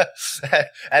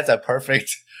 that's a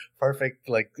perfect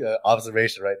like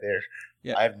observation right there.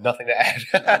 Yeah, I have nothing to add.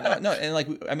 no, and like,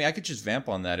 I mean, I could just vamp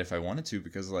on that if I wanted to,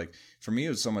 because like for me it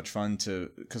was so much fun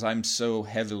because I'm so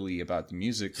heavily about the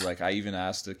music. Like, I even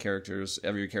asked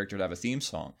every character to have a theme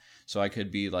song, so I could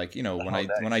be like,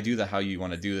 when I do the how you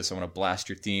want to do this, I want to blast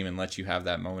your theme and let you have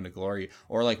that moment of glory.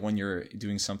 Or like when you're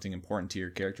doing something important to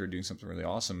your character, doing something really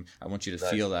awesome, I want you to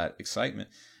feel that excitement.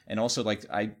 And also, like,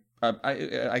 I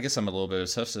guess I'm a little bit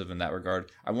obsessive in that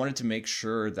regard. I wanted to make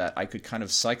sure that I could kind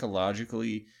of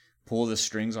psychologically pull the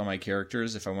strings on my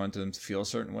characters if I wanted them to feel a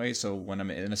certain way. So when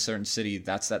I'm in a certain city,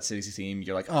 that's that city's theme.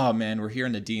 You're like, oh man, we're here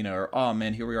in Nadina, or oh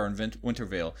man, here we are in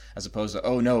Wintervale, as opposed to,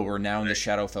 oh no, we're now in the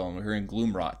Shadowfell and we're here in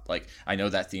Gloomrot. Like, I know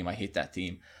that theme, I hate that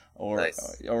theme. Or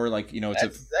or like,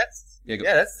 that's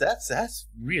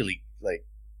really like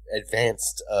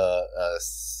advanced.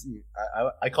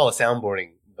 I call it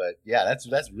soundboarding, but yeah,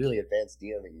 that's really advanced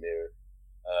DMing there.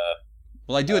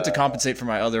 Well, I do it to compensate for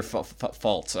my other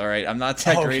faults, all right? I'm not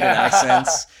that great at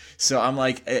accents, so I'm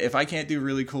like, if I can't do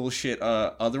really cool shit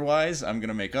otherwise, I'm going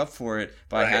to make up for it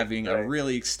by having a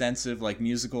really extensive, like,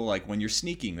 musical, like, when you're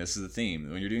sneaking, this is the theme.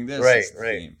 When you're doing this, this is the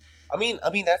theme. I mean,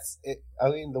 that's it. I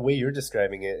mean, the way you're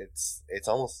describing it, it's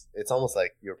almost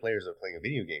like your players are playing a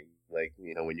video game. Like,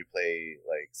 when you play,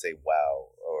 like, say,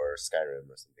 WoW or or Skyrim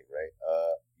or something, right?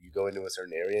 You go into a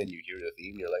certain area and you hear the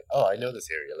theme, you're like, oh, I know this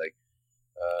area, like,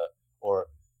 or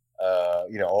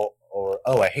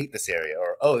oh, I hate this area,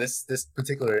 or oh, this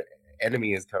particular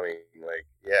enemy is coming. Like,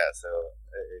 yeah, so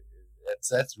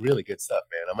that's really good stuff,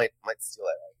 man. I might steal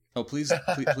that. Oh,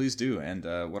 please do.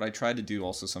 And what I try to do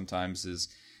also sometimes is,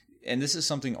 and this is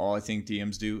something all I think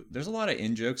DMs do, there's a lot of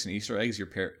in-jokes and Easter eggs your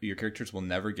characters will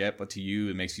never get, but to you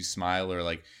it makes you smile or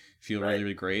like feel really,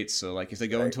 really great. So like if they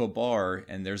go into a bar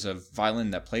and there's a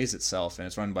violin that plays itself and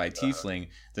it's run by a tiefling,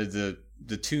 the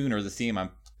tune or the theme I'm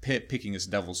picking is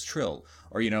Devil's Trill.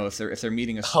 Or if they're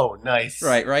meeting a nice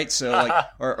right so like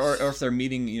or if they're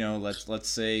meeting let's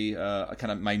say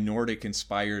kind of my Nordic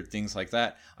inspired things like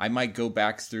that, I might go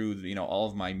back through all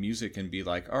of my music and be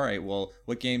like, all right, well,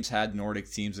 what games had Nordic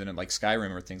themes in it, like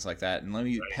Skyrim or things like that, and let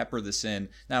me pepper this in.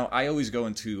 Now I always go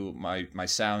into my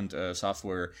sound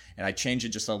software and I change it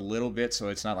just a little bit so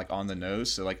it's not like on the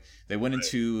nose. So like they went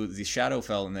into the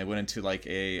Shadowfell and they went into like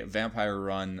a vampire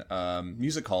run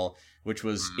music hall, which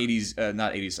was 90s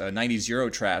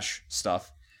Eurotrash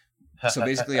stuff. So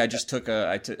basically, I just took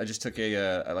a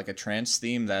like a trance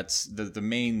theme that's the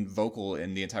main vocal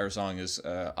in the entire song is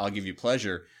 "I'll Give You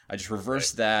Pleasure." I just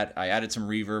reversed that. I added some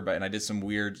reverb and I did some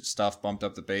weird stuff, bumped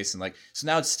up the bass, and like so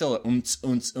now it's still a and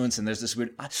there's this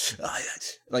weird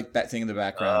like that thing in the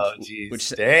background. Oh, geez, which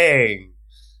dang,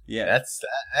 yeah, that's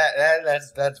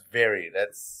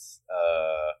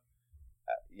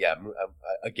yeah.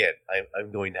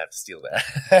 I'm going to have to steal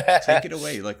that. Take it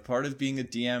away. Like part of being a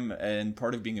DM and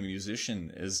part of being a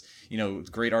musician is,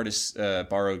 great artists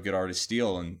borrow, good artists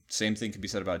steal, and same thing can be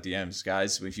said about DMs,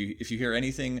 guys. If you hear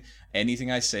anything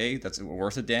I say that's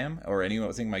worth a damn, or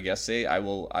anything my guests say,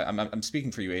 I'm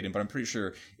speaking for you, Aiden, but I'm pretty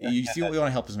sure we want to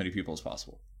help as many people as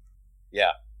possible.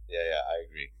 Yeah, I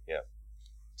agree. Yeah.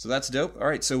 So that's dope. All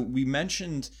right, so we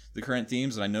mentioned the current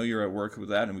themes, and I know you're at work with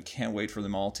that, and we can't wait for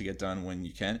them all to get done when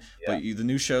you can. Yeah. But the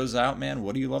new show's out, man.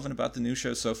 What are you loving about the new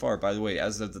show so far? By the way,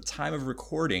 as of the time of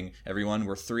recording, everyone,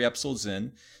 we're 3 episodes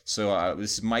in, so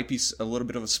this might be a little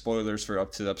bit of a spoilers for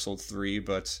up to episode 3,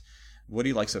 but what do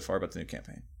you like so far about the new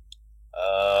campaign?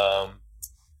 I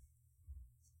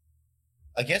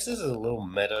guess this is a little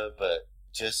meta, but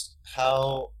just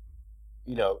how,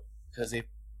 because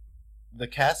the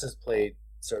cast has played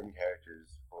certain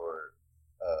characters for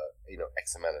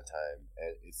X amount of time,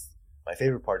 and it's my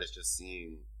favorite part is just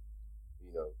seeing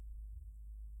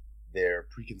their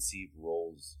preconceived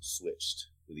roles switched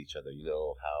with each other.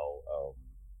 How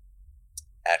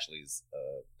Ashley's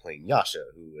playing Yasha,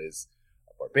 who is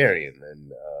a barbarian,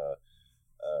 and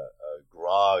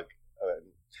Grog,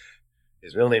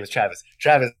 his real name is Travis.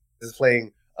 Travis is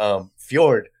playing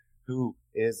Fjord, who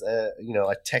is a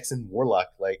Texan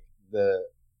warlock. Like the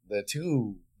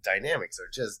two dynamics are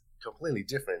just completely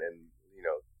different, and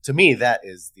to me that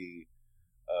is the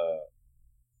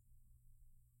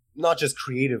not just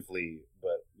creatively,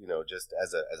 but just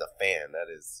as a fan, that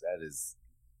is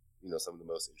some of the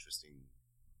most interesting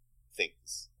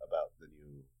things about the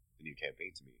new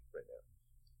campaign to me right now.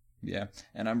 Yeah,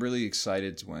 and I'm really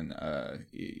excited when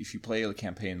if you play a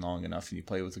campaign long enough and you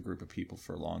play with a group of people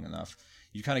for long enough,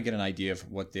 you kind of get an idea of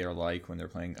what they're like when they're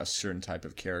playing a certain type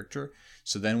of character.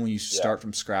 So then when you start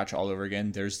from scratch all over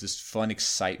again, there's this fun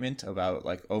excitement about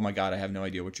like, oh my God, I have no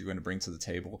idea what you're going to bring to the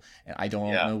table. And I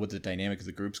don't know what the dynamic of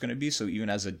the group's going to be. So even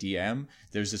as a DM,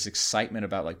 there's this excitement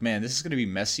about like, man, this is going to be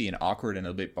messy and awkward and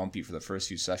a bit bumpy for the first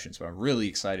few sessions. But I'm really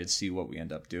excited to see what we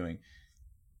end up doing.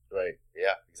 Right.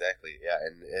 Yeah, exactly. Yeah.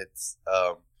 And it's,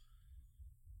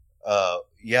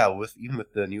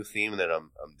 with the new theme that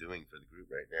I'm doing for the group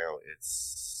right now,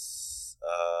 it's,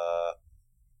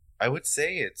 I would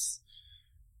say it's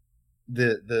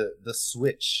the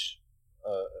switch,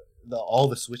 all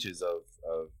the switches of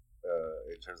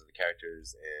in terms of the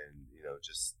characters and,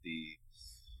 just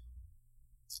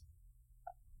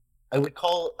I would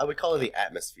call it the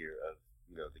atmosphere of,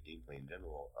 the gameplay in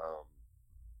general.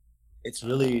 It's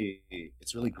really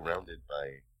grounded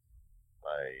by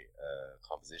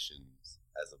compositions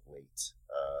as of late.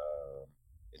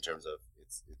 In terms of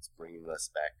it's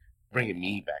bringing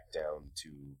me back down to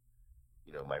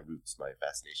my roots, my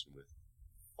fascination with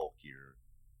folkier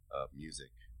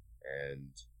music, and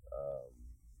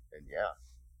yeah.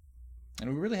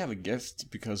 And we really have a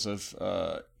gift because of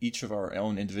each of our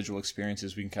own individual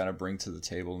experiences we can kind of bring to the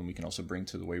table, and we can also bring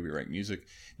to the way we write music.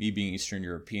 Me being Eastern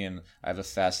European, I have a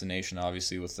fascination,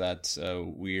 obviously, with that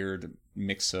weird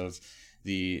mix of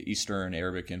the Eastern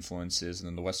Arabic influences and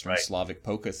then the Western Right. Slavic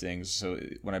polka things. So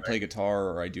when I play guitar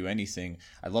or I do anything,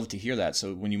 I love to hear that.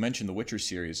 So when you mentioned the Witcher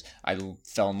series, I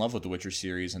fell in love with the Witcher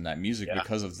series and that music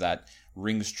because of that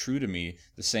rings true to me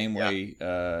the same way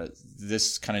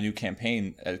this kind of new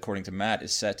campaign, according to Matt,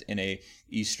 is set in a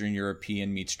Eastern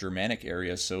European meets Germanic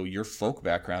area. So your folk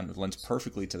background lends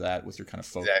perfectly to that with your kind of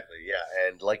folk. Exactly, yeah.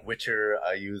 And like Witcher,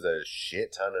 I use a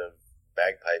shit ton of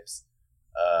bagpipes.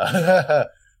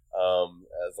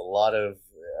 As a lot of,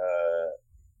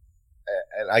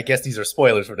 and I guess these are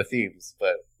spoilers for the themes,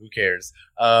 but who cares?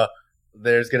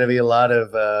 There's going to be a lot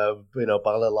of,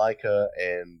 balalaika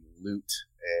and lute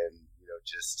and,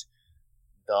 just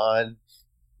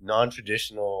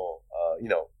non-traditional,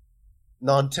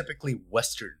 non-typically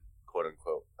Western, quote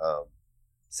unquote,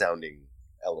 sounding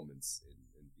elements in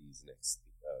these next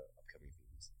upcoming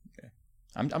themes. Okay.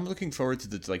 I'm looking forward to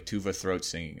the tuba throat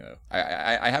singing.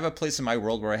 I have a place in my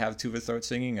world where I have tuba throat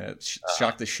singing, and it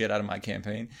shocked the shit out of my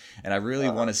campaign. And I really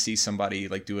want to see somebody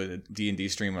do a D&D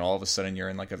stream, and all of a sudden you're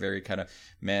in a very kind of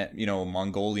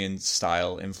Mongolian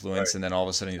style influence, and then all of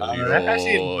a sudden you're that's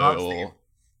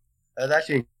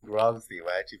actually in Grog's theme.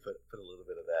 I actually put a little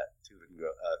bit of that tuba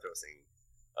throat singing.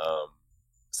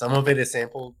 Some of it is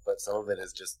sampled, but some of it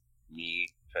is just me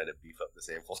trying to beef up the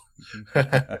sample.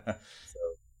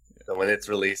 So when it's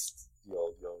released,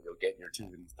 you'll get your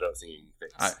tuba throat singing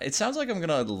fix. It sounds like I'm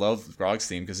gonna love Grog's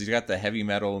theme because he's got the heavy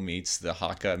metal meets the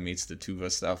haka meets the tuba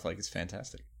stuff. It's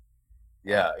fantastic.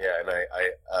 Yeah, and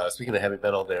I speaking of heavy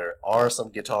metal, there are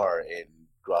some guitar in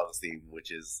Grog's theme,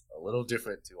 which is a little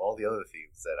different to all the other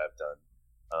themes that I've done.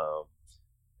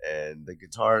 And the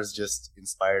guitar is just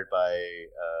inspired by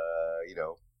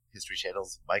History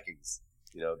Channel's Vikings.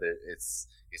 It's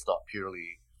not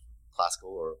purely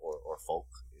classical or folk.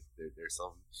 There's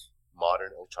some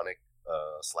modern electronic /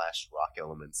 rock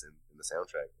elements in the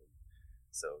soundtrack. And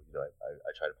so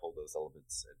I try to pull those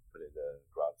elements and put in the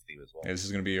Grog's theme as well. Yeah, this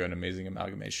is going to be an amazing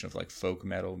amalgamation of folk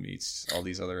metal meets all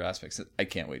these other aspects. I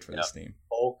can't wait for this theme.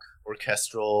 Folk,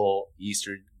 orchestral,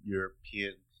 Eastern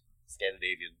European,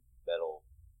 Scandinavian metal.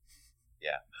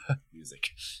 Yeah,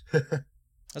 music.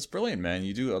 That's brilliant, man.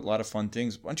 You do a lot of fun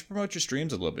things. Why don't you promote your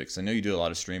streams a little bit? Because I know you do a lot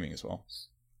of streaming as well.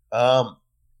 I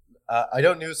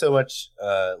don't do so much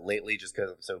lately just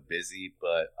because I'm so busy,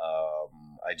 but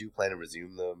I do plan to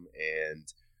resume them.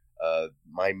 And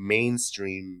my main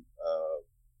streams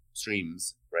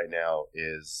right now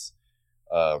is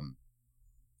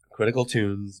Critical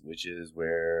Tunes, which is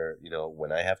where,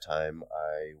 when I have time,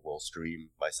 I will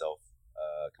stream myself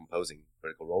composing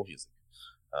Critical Role music.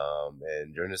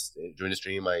 And during the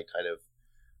stream, I kind of,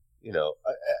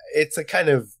 it's a kind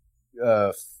of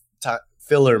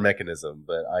filler mechanism,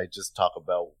 but I just talk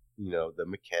about, the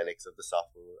mechanics of the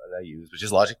software that I use, which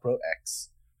is Logic Pro X,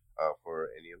 for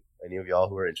any of y'all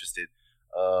who are interested.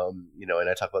 And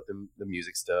I talk about the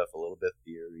music stuff, a little bit of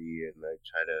theory, and I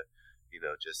try to,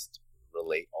 just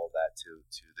relate all that to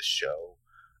the show.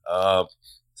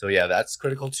 So yeah, that's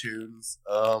Critical Tunes.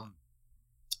 As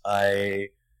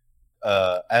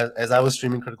I was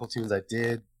streaming Critical Tunes, I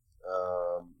did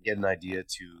get an idea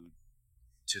to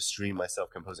stream myself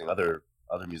composing other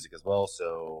music as well.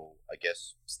 So I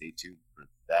guess stay tuned for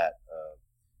that.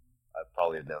 I'll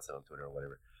probably announce it on Twitter or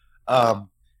whatever.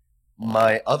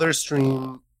 My other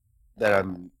stream that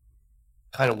I'm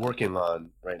kind of working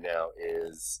on right now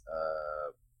is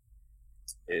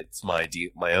it's my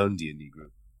own D&D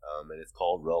group, and it's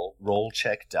called Roll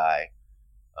Check Die,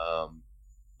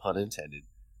 pun intended.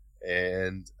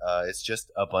 And it's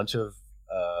just a bunch of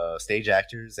stage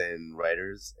actors and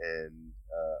writers and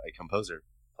a composer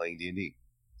playing D&D.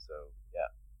 So yeah,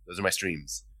 those are my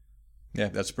streams. Yeah,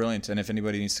 that's brilliant. And if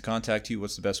anybody needs to contact you,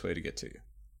 what's the best way to get to you?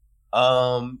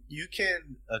 You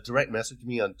can direct message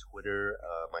me on Twitter.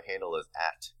 My handle is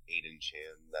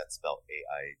 @AidenChan. That's spelled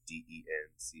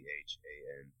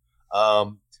AIDENCHAN.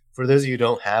 For those of you who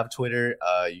don't have Twitter,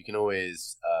 you can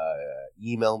always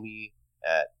email me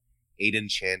at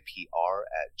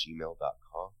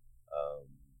aidenchanpr@gmail.com.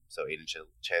 So Aiden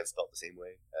Chan spelled the same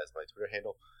way as my Twitter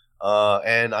handle.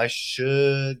 And I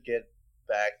should get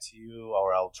back to you,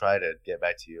 or I'll try to get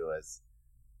back to you as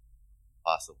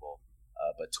possible.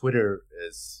 But Twitter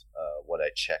is what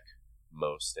I check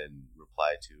most and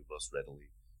reply to most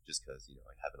readily, just because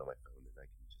I have it on my phone and I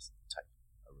can just type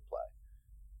a reply.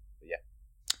 But yeah.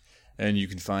 And you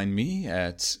can find me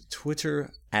at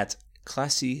Twitter at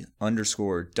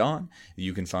classy_Don.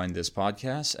 You can find this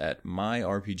podcast at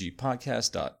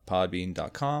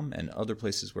myrpgpodcast.podbean.com and other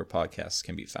places where podcasts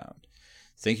can be found.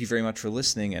 Thank you very much for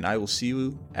listening, and I will see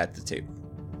you at the table.